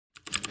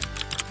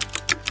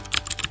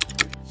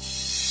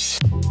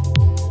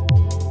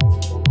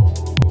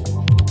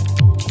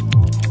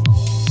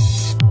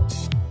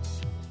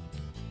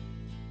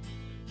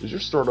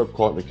your startup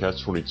caught in a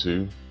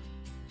catch-22?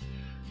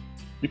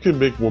 You could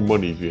make more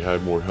money if you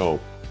had more help,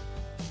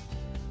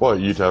 but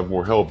you'd have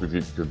more help if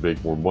you could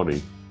make more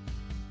money.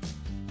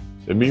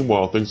 And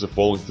meanwhile, things are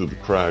falling through the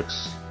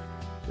cracks,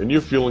 and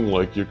you're feeling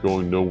like you're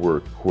going nowhere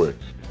quick.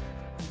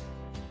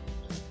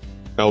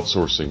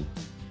 Outsourcing.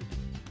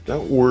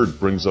 That word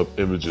brings up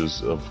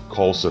images of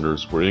call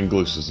centers where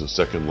English is a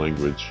second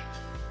language,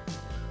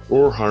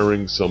 or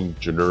hiring some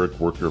generic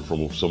worker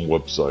from some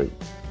website.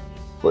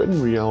 But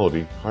in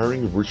reality,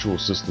 hiring a virtual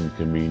assistant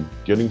can mean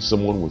getting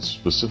someone with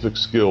specific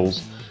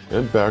skills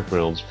and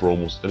backgrounds for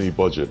almost any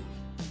budget.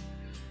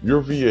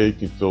 Your VA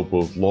can fill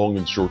both long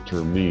and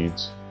short-term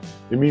needs,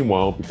 and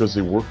meanwhile, because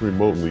they work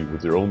remotely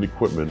with their own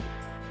equipment,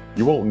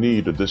 you won't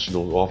need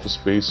additional office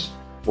space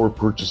or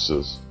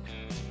purchases.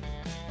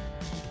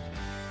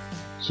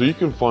 So you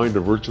can find a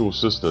virtual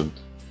assistant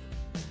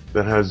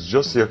that has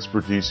just the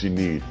expertise you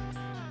need.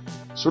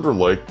 Sort of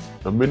like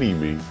a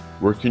mini-me.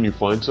 Where can you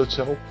find such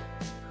help?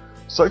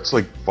 Sites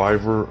like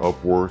Fiverr,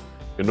 Upwork,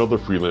 and other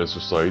freelancer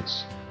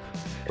sites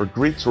are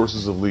great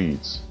sources of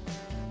leads,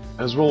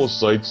 as well as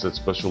sites that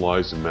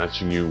specialize in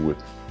matching you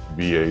with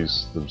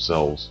VAs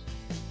themselves.